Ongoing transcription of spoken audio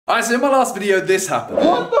Alright, so in my last video, this happened.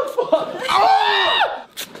 What the fuck?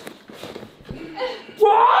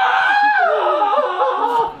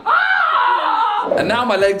 And now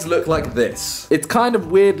my legs look like this. It's kind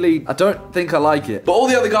of weirdly, I don't think I like it. But all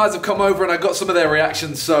the other guys have come over and I got some of their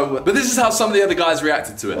reactions, so... But this is how some of the other guys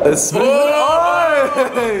reacted to it.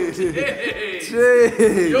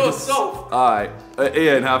 Jeez. You're soft. Alright, he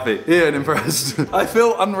ain't happy. He ain't impressed. I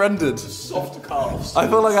feel unrendered. Soft calves. I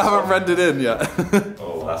feel like I haven't rendered in yet.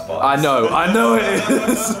 Oh, that's fine. I know it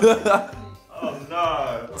is. Oh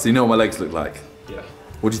no. So you know what my legs look like? Yeah.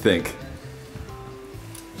 What do you think?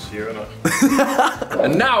 Sure enough.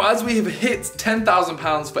 And now, as we have hit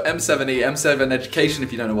 £10,000 for M7E, M7 Education,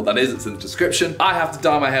 if you don't know what that is, it's in the description, I have to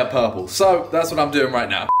dye my hair purple. So, that's what I'm doing right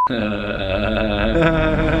now.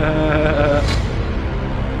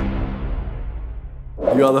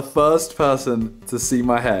 You are the first person to see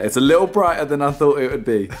my hair. It's a little brighter than I thought it would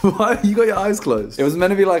be. Why? You got your eyes closed. It was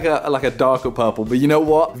meant to be like a darker purple, but you know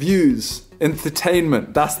what? Views.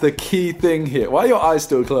 Entertainment, that's the key thing here. Why are your eyes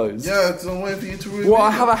still closed? Yeah, because I'm waiting for you to reveal. What, I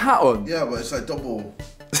have a hat on? Yeah, but it's like double.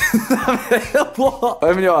 What?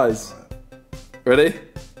 Open your eyes. Ready?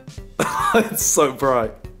 It's so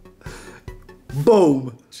bright.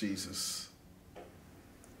 Boom. Jesus.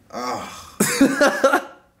 Ah.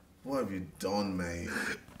 What have you done, mate?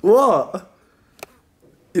 What?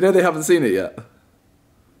 You know they haven't seen it yet?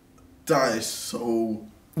 That is so...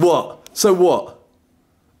 What? So what?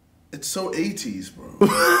 It's so 80s, bro.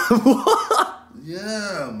 What?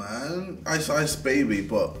 Yeah, man. Ice Ice Baby,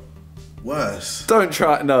 but worse. Don't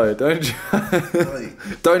try, no, don't try.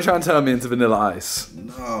 Like, Don't try and turn me into Vanilla Ice.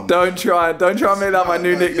 nah, Don't try and make that my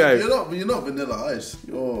new nickname. You're not Vanilla Ice.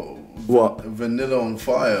 You're... What? Vanilla on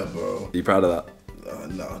fire, bro. Are you proud of that?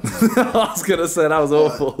 No. I was gonna say that was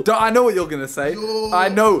awful. I know what you're gonna say. I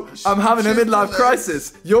know. I'm having a midlife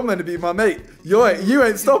crisis. You're meant to be my mate. You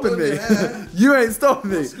ain't stopping me. You ain't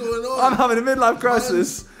stopping me. What's going on? I'm having a midlife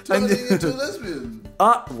crisis. Turning into a lesbian.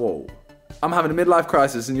 Whoa. I'm having a midlife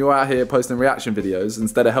crisis and you're out here posting reaction videos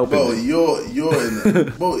instead of helping Bro, me. you're in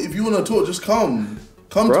it. Bro, if you wanna talk, just come.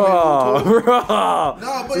 Come to me. Raw.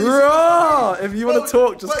 Nah, but If you wanna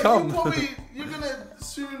talk, just come. You're gonna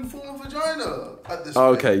soon form a vagina at this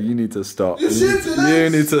Okay, rate. you need to stop. You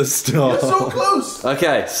need to stop. You're so close.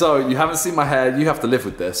 Okay, so you haven't seen my hair. You have to live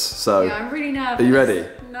with this. So, Yeah, I'm really nervous. are you ready?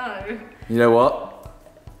 No. You know what?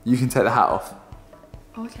 You can take the hat off.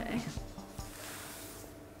 Okay.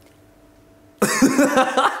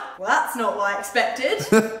 Well, that's not what I expected.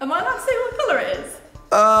 Am I allowed to say what colour it is?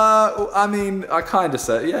 I mean, I kind of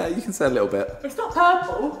say, yeah, you can say a little bit. It's not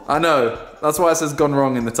purple. I know. That's why it says gone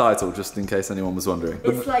wrong in the title, just in case anyone was wondering.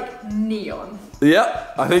 It's like neon.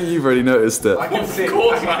 Yep, I think you've already noticed it. I can see it. Of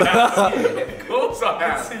course I have. Of course I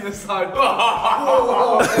have. See the side.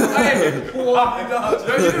 Hey, you look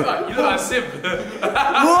like a sim.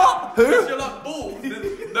 What? Who? You're like bald.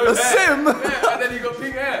 No A hair. sim? Yeah, and then you got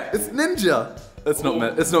pink hair. It's Ninja. It's not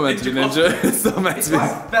meant to be Ninja. It's not meant to be.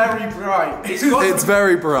 Very bright. It's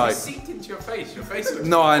very bright. Seeped into your face. Your face looks...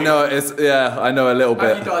 No, I know. I know a little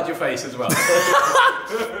Have you bit. dyed your face as well?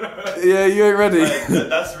 Yeah, you ain't ready.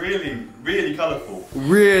 That's really, really colourful.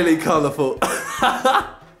 Really colourful.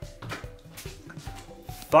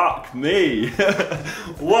 Fuck me.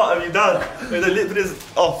 What have you done? The lip is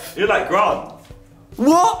off. You're like Grant.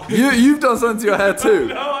 What? You've done something to your hair too.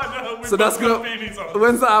 No, I know. So that's gonna.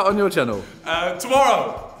 When's that out on your channel?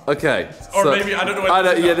 Tomorrow. Okay. Or so, maybe, I don't know when I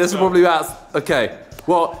don't, this is yeah, out, this will so. probably be out. Okay.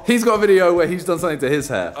 Well, he's got a video where he's done something to his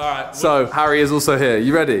hair. Alright. So Harry is also here.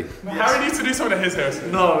 You ready? Harry needs to do something to his hair.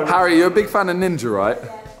 No. Harry, you're a big fan of Ninja, right?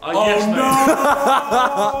 Yes, mate.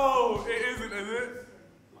 Oh, it isn't, is it?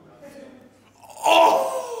 Oh!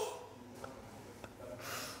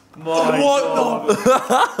 What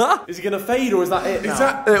the? Is it gonna fade or is that it now?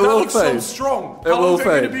 That It will looks so fade. strong. It How long will is it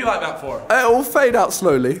going to fade. be like that for? It'll fade out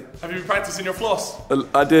slowly. Have you been practicing your floss?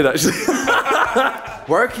 I did actually.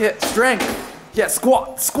 Work it, strength. Yeah,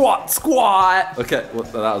 squat, squat, squat. Okay, well,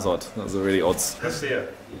 that was odd. That was a really odd. Let's see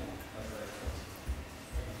it.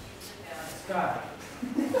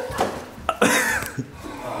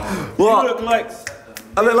 What? You look like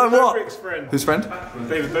I look like what? Dobrick's friend. Whose friend?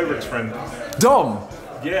 David Dobrick's friend. Dom.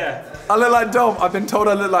 Yeah. I look like Dom. I've been told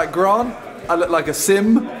I look like Grant. I look like a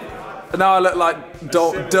sim. And now I look like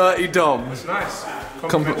Dirty Dom. It's nice.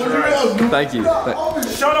 Thank you.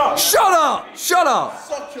 Shut up! Shut up! Shut up!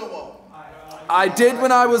 Suck your mom. I did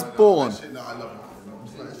when I was born. No, I love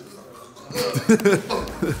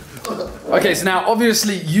Okay, so now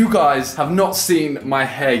obviously you guys have not seen my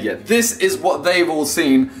hair yet. This is what they've all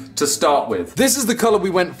seen to start with. This is the color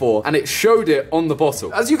we went for, and it showed it on the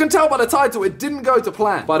bottle. As you can tell by the title, it didn't go to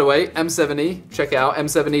plan. By the way, M7E, check it out,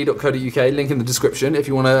 m7e.co.uk, link in the description if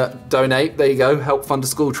you want to donate. There you go, help fund a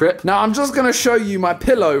school trip. Now, I'm just gonna show you my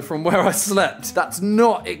pillow from where I slept. That's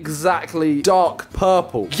not exactly dark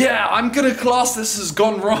purple. Yeah, I'm gonna class this as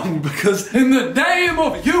gone wrong because in the name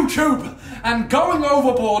of YouTube and going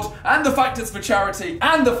overboard and the fact it's for charity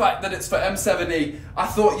and the fact that it's for M7E, I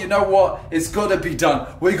thought, you know what? It's gotta be done.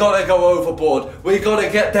 We gotta go overboard. We gotta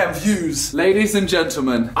get them views. Ladies and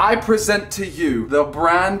gentlemen, I present to you the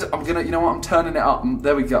brand. You know what? I'm turning it up.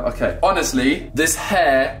 There we go. Okay. Honestly, this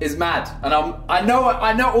hair is mad. And I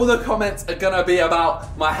know all the comments are gonna be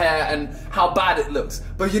about my hair and how bad it looks.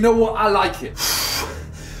 But you know what? I like it.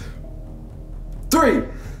 3,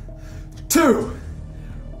 2,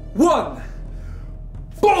 1.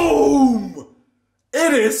 Boom!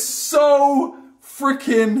 It is so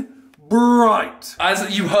freaking bright.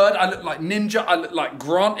 As you heard, I look like Ninja, I look like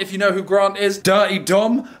Grant, if you know who Grant is. Dirty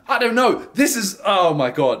Dom, I don't know. This is, oh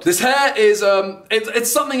my God. This hair is,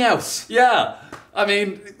 it's something else. Yeah, I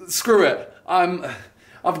mean, screw it.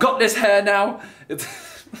 I've got this hair now. It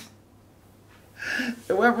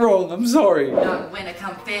went wrong, I'm sorry. Young winner,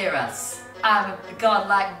 come fear us. I'm a god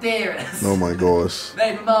like Beerus. Oh my gosh.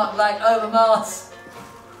 Name mark like Overmars.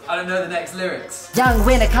 I don't know the next lyrics. Young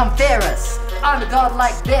winner, come fear us. I'm a god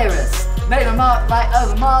like Beerus. Made a mark like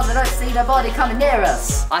Overmars. I don't see nobody coming near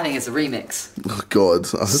us. I think it's a remix. Oh God.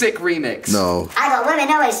 Sick remix. No. I got women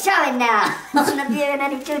always showing now. On the view and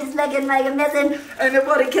any truth is looking like a missing. Ain't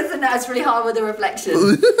nobody kissing now. It's really hard with the reflection.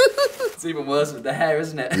 It's even worse with the hair,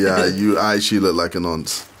 isn't it? Yeah, you actually look like an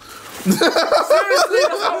aunt. Seriously,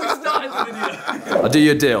 that's how we started the video. I'll do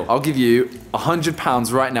you a deal. I'll give you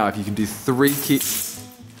 £100 right now if you can do 3 keeps.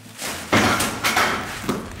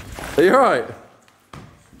 Are you alright?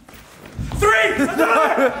 3!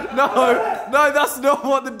 No, that's not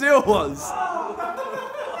what the deal was.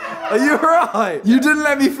 Are you alright? You didn't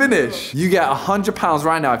let me finish. You get £100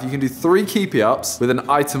 right now if you can do 3 keepy-ups with an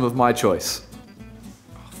item of my choice.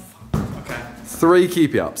 Okay. 3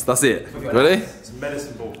 keepy-ups, that's it. Ready? It's a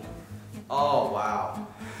medicine ball. Oh, wow.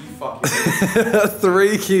 You fucking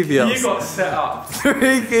 3 keepy-ups. You got set up.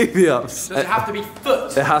 3 keepy-ups. Does it have to be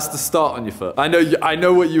foot? It has to start on your foot. I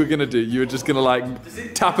know what you were gonna do. You were just gonna like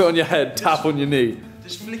tap it on your head, tap on your knee.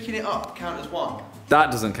 Does flicking it up count as one?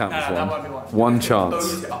 That doesn't count as that one. won't be one. One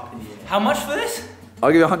chance. How much for this?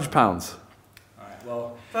 I'll give you £100. Alright,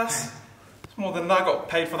 well, that's more than I got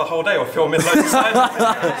paid for the whole day or filming loads of side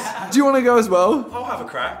videos. Do you want to go as well? I'll have a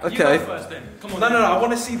crack. Okay. You go first then. Come on. No, I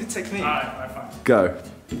want to see the technique. Alright, fine. Go.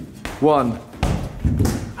 1.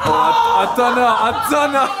 Oh, I've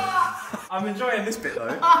done it. I'm enjoying this bit though.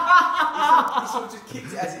 This one just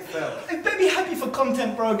kicked it as it fell. Hey, baby, happy for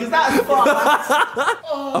content, bro, because that's fun.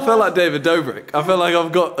 I feel like David Dobrik. I feel like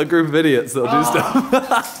I've got a group of idiots that'll do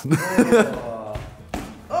stuff.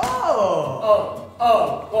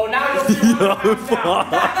 Well, now you're feeling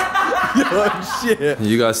Oh shit.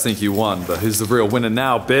 You guys think you won, but who's the real winner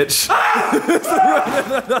now, bitch?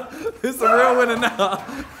 Who's the real winner now?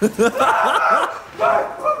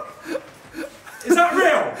 Is that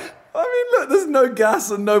real? I mean, look, there's no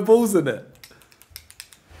gas and no balls in it.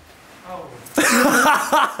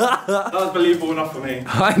 That was believable enough for me.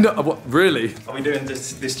 I know. What, really? Are we doing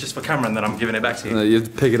this just for camera and then I'm giving it back to you? No, you have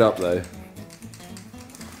to pick it up though.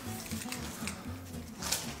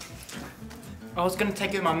 I was gonna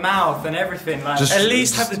take it in my mouth and everything. Like, Just- at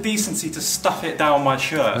least have the decency to stuff it down my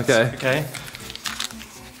shirt. Okay. Okay.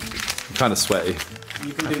 I'm kind of sweaty.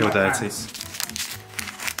 You can do feel dirty.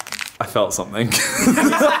 I felt something. I'm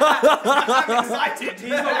excited. He's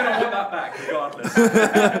not gonna want that back regardless.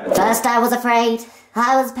 First I was afraid,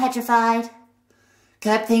 I was petrified.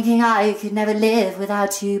 Kept thinking I could never live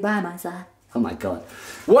without you by my side. Oh my God.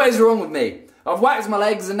 What is wrong with me? I've waxed my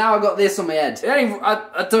legs and now I've got this on my head.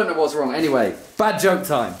 I don't know what's wrong. Anyway, bad joke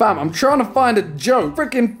time. Bam, I'm trying to find a joke.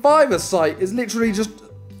 Freaking Fiverr site is literally just,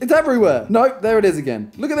 it's everywhere. Nope, there it is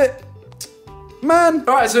again. Look at it. Man.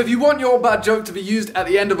 All right, so if you want your bad joke to be used at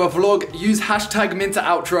the end of a vlog, use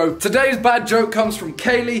 #MinterOutro. Today's bad joke comes from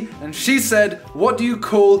Kaylee, and she said, what do you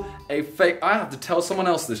call a fake... I have to tell someone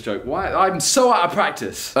else this joke. Why? I'm so out of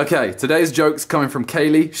practice. Okay, today's joke's coming from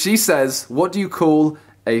Kaylee. She says, what do you call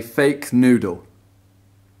a fake noodle?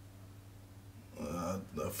 A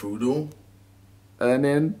foodle? An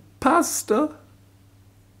impasta.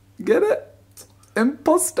 Get it?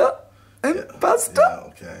 Imposter? Impasta? Yeah,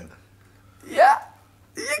 okay. Yeah,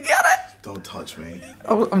 you get it. Don't touch me.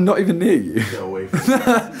 I'm not even near you. Get away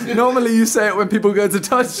from me. Normally you say it when people go to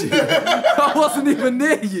touch you. I wasn't even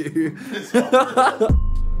near you.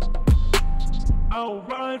 I'll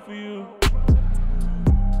ride for you.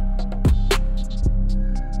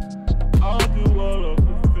 I'll do all of